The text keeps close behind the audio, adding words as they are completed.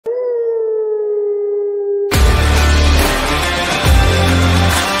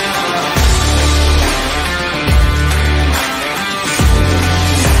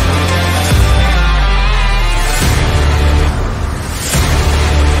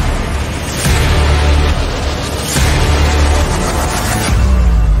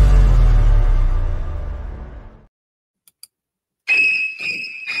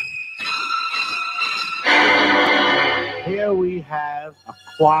as a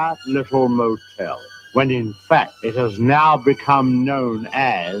quiet little motel, when in fact it has now become known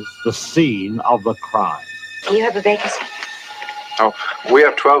as the scene of the crime. You have a vacancy? Oh, we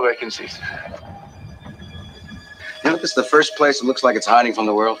have 12 vacancies. You know, this is the first place that looks like it's hiding from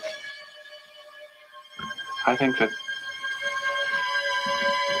the world. I think that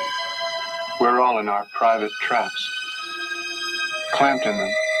we're all in our private traps, clamped in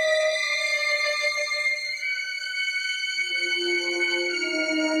them.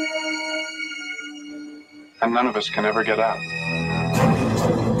 And none of us can ever get out.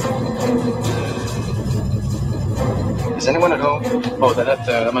 Is anyone at home? Oh,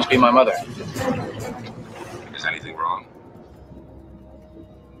 that must be my mother. Is anything wrong?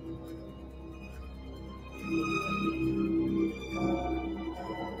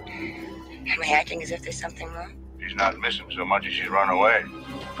 Am I acting as if there's something wrong? She's not missing so much as she's run away.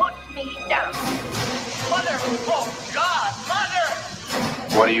 Put me down. Mother! Oh, God! Mother!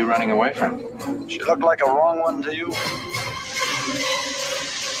 What are you running away from? She looked like a wrong one to you?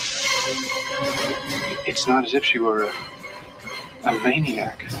 It's not as if she were a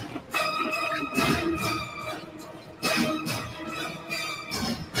maniac.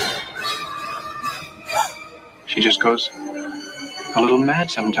 She just goes a little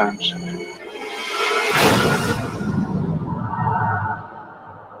mad sometimes.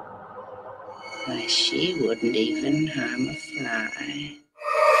 Why, she wouldn't even harm a fly.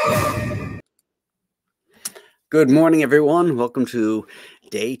 Good morning, everyone. Welcome to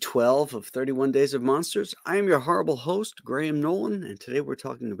day 12 of 31 Days of Monsters. I am your horrible host, Graham Nolan, and today we're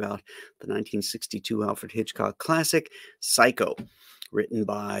talking about the 1962 Alfred Hitchcock classic, Psycho, written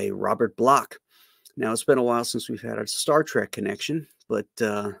by Robert Bloch. Now, it's been a while since we've had a Star Trek connection, but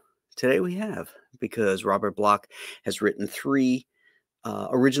today we have, because Robert Bloch has written three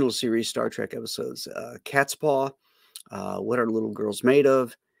original series Star Trek episodes, Cat's Paw, What Are Little Girls Made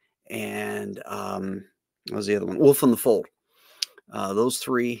Of, and what was the other one? Wolf on the Fold. Those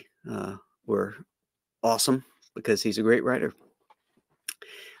three were awesome because he's a great writer.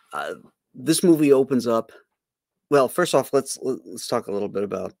 This movie opens up. Well, first off, let's talk a little bit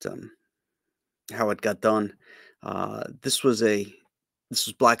about how it got done. This was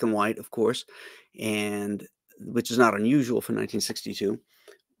black and white, of course, and which is not unusual for 1962.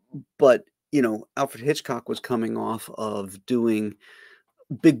 But you know, Alfred Hitchcock was coming off of doing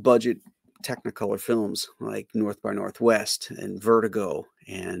big budget Technicolor films like North by Northwest and Vertigo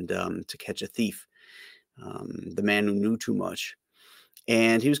and To Catch a Thief, The Man Who Knew Too Much.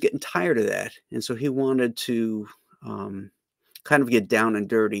 And he was getting tired of that. And so he wanted to kind of get down and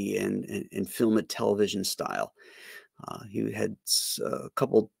dirty and film it television style. He had a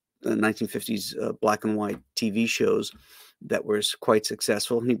couple 1950s black and white TV shows that were quite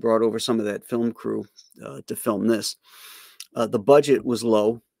successful. And he brought over some of that film crew to film this. The budget was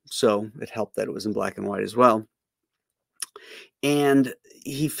low, so it helped that it was in black and white as well. And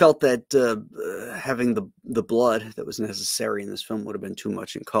he felt that having the blood that was necessary in this film would have been too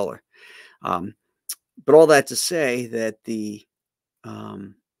much in color. But all that to say that the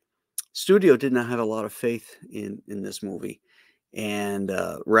studio did not have a lot of faith in this movie. And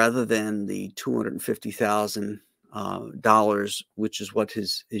rather than the $250,000, which is what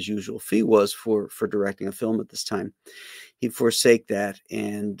his usual fee was for directing a film at this time, he forsake that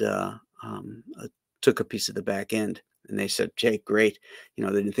and took a piece of the back end. And they said, "Jake, great." You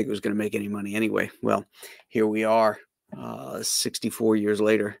know, they didn't think it was going to make any money anyway. Well, here we are, 64 years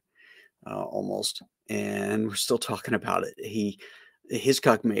later, almost, and we're still talking about it.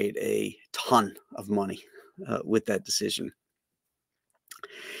 Hitchcock made a ton of money with that decision.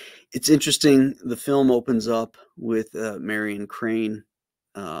 It's interesting. The film opens up with Marion Crane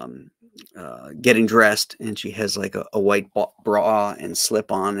getting dressed, and she has like a white bra and slip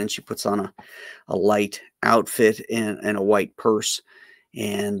on, and she puts on a light outfit and a white purse.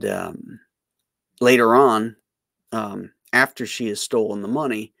 And later on, after she has stolen the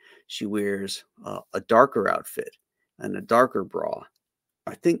money, she wears a darker outfit and a darker bra.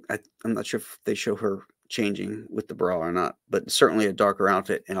 I'm not sure if they show her changing with the bra or not, but certainly a darker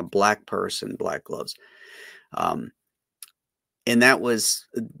outfit and a black purse and black gloves. And that was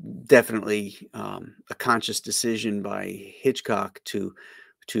definitely a conscious decision by Hitchcock to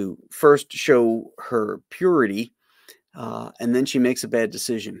first show her purity, and then she makes a bad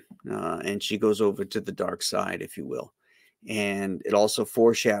decision, and she goes over to the dark side, if you will. And it also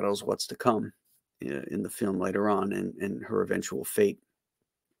foreshadows what's to come in the film later on and her eventual fate.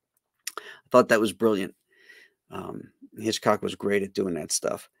 I thought that was brilliant. Hitchcock was great at doing that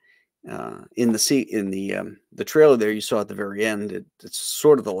stuff. In the trailer there you saw at the very end, it's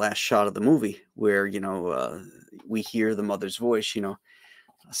sort of the last shot of the movie where, we hear the mother's voice,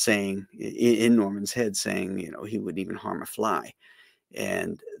 saying in Norman's head, saying, he wouldn't even harm a fly.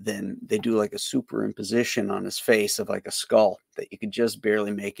 And then they do like a superimposition on his face of like a skull that you could just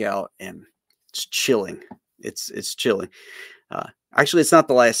barely make out, and it's chilling. It's chilling. Actually, it's not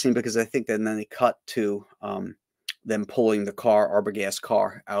the last scene, because I think that then they cut to them pulling the Arbogast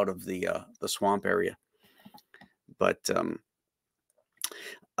car out of the swamp area. But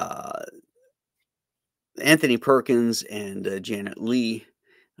Anthony Perkins and Janet Leigh,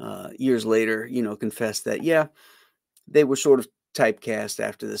 years later, confessed that, yeah, they were sort of typecast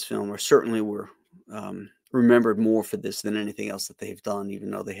after this film, or certainly were remembered more for this than anything else that they've done,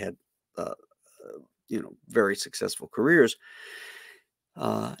 even though they had, very successful careers.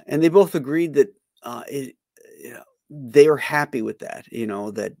 And they both agreed that they are happy with that,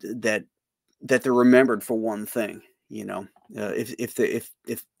 that they're remembered for one thing.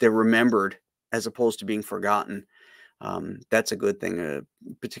 If they're remembered as opposed to being forgotten, that's a good thing,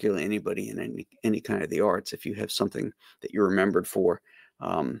 particularly anybody in any kind of the arts. If you have something that you're remembered for,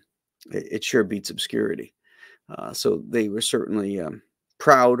 it sure beats obscurity. So they were certainly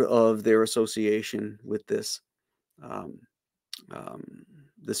proud of their association with this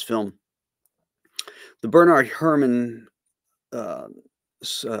this film. The Bernard Herrmann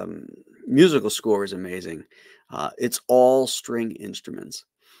musical score is amazing. It's all string instruments,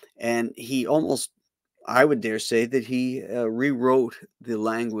 and he almost, I would dare say that he rewrote the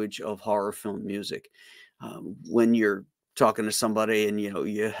language of horror film music. When you're talking to somebody and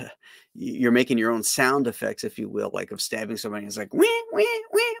you're making your own sound effects, if you will, like of stabbing somebody, it's like wee wee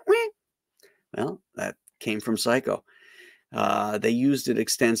wee wee. Well, that came from Psycho. They used it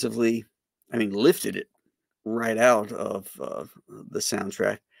extensively. I mean, lifted it right out of the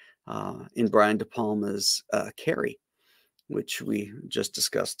soundtrack in Brian De Palma's Carrie, which we just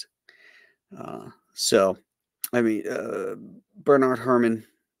discussed. So, I mean, Bernard Herrmann,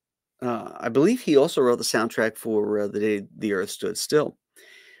 I believe he also wrote the soundtrack for The Day the Earth Stood Still.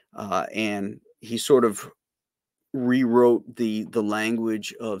 And he sort of rewrote the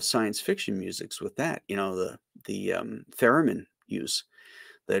language of science fiction musics with that, the theremin use,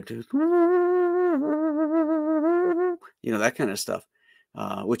 that, that kind of stuff,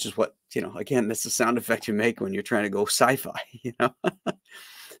 which is what, again, that's the sound effect you make when you're trying to go sci-fi,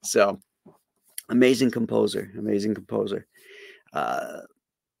 So, amazing composer.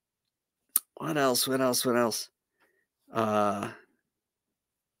 What else?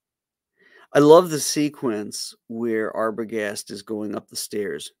 I love the sequence where Arbogast is going up the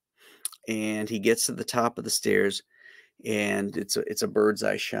stairs, and he gets to the top of the stairs, and it's a bird's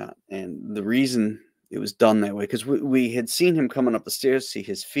eye shot. And the reason it was done that way, because we had seen him coming up the stairs, see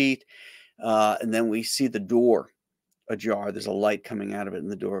his feet, and then we see the door ajar. There's a light coming out of it,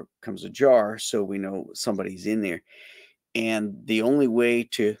 and the door comes ajar, so we know somebody's in there. And the only way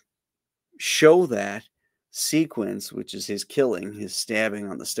to show that sequence, which is his killing, his stabbing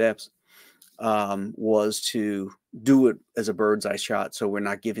on the steps, was to do it as a bird's eye shot, so we're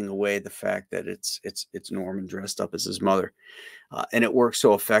not giving away the fact that it's Norman dressed up as his mother, and it works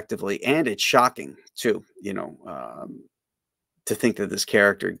so effectively, and it's shocking too, to think that this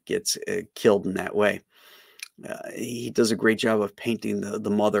character gets killed in that way. He does a great job of painting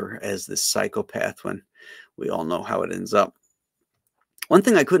the mother as this psychopath, when we all know how it ends up. One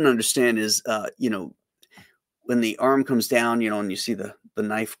thing I couldn't understand is, when the arm comes down, and you see the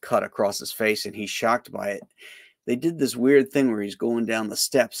knife cut across his face and he's shocked by it, they did this weird thing where he's going down the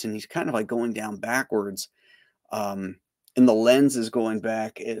steps and he's kind of like going down backwards. And the lens is going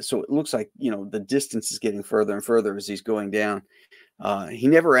back. So it looks like, the distance is getting further and further as he's going down. He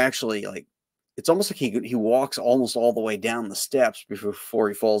never actually, it's almost like he walks almost all the way down the steps before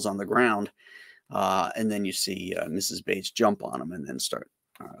he falls on the ground. And then you see Mrs. Bates jump on him and then start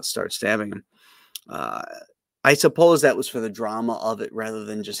stabbing him. I suppose that was for the drama of it, rather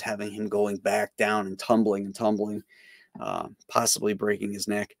than just having him going back down and tumbling, possibly breaking his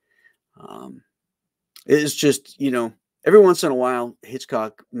neck. It's just, every once in a while,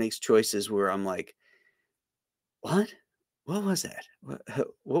 Hitchcock makes choices where I'm like, what was that?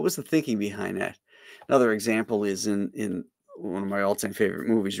 What was the thinking behind that? Another example is in one of my all-time favorite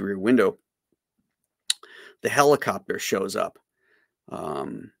movies, Rear Window. The helicopter shows up,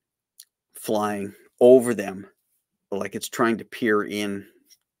 flying over them, like it's trying to peer in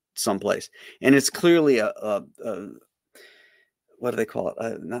someplace, and it's clearly a what do they call it?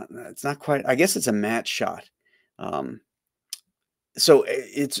 It's not quite. I guess it's a matte shot, So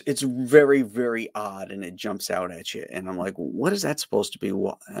it's very, very odd, and it jumps out at you, and I'm like, what is that supposed to be?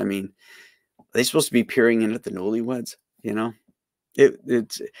 What, I mean, are they supposed to be peering in at the newlyweds? You know,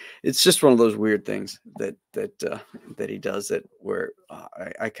 it's just one of those weird things that he does that where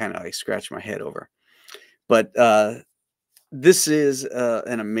I kind of like scratch my head over. But this is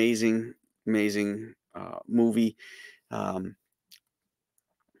an amazing, amazing movie. Um,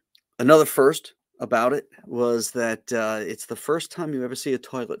 Another first about it was that it's the first time you ever see a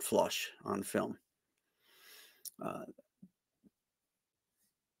toilet flush on film. Uh,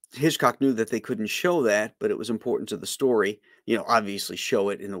 Hitchcock knew that they couldn't show that, but it was important to the story. You know, obviously show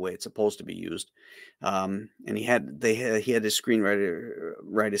it in the way it's supposed to be used. And he had his screenwriter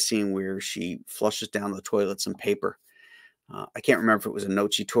write a scene where she flushes down the toilet some paper. I can't remember if it was a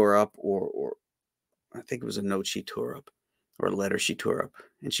note she tore up or I think it was a note she tore up or a letter she tore up,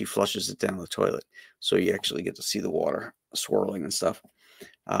 and she flushes it down the toilet. So you actually get to see the water swirling and stuff.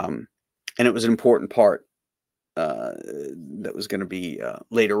 And it was an important part that was going to be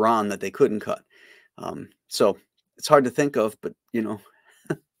later on that they couldn't cut. So it's hard to think of, but you know,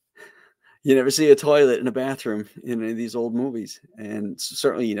 you never see a toilet in a bathroom in any of these old movies, and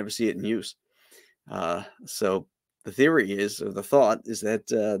certainly you never see it in use. So the theory is, or the thought is that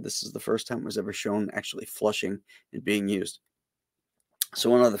this is the first time it was ever shown actually flushing and being used. So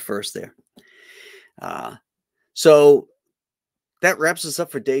one other first there. So that wraps us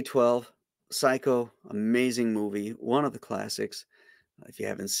up for day 12. Psycho, amazing movie, one of the classics. If you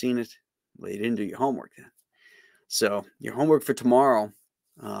haven't seen it, well, you didn't do your homework then. So your homework for tomorrow,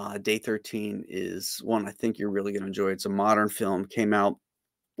 day 13, is one I think you're really going to enjoy. It's a modern film, came out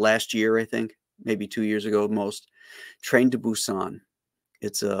last year, I think, maybe 2 years ago at most. Train to Busan.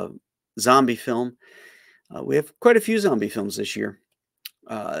 It's a zombie film. We have quite a few zombie films this year.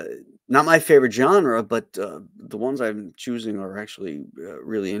 Not my favorite genre, but the ones I'm choosing are actually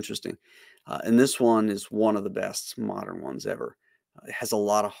really interesting. And this one is one of the best modern ones ever. It has a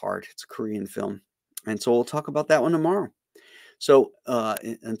lot of heart. It's a Korean film. And so we'll talk about that one tomorrow. So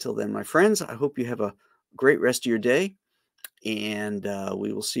until then, my friends, I hope you have a great rest of your day. And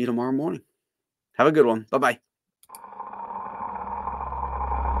we will see you tomorrow morning. Have a good one. Bye-bye.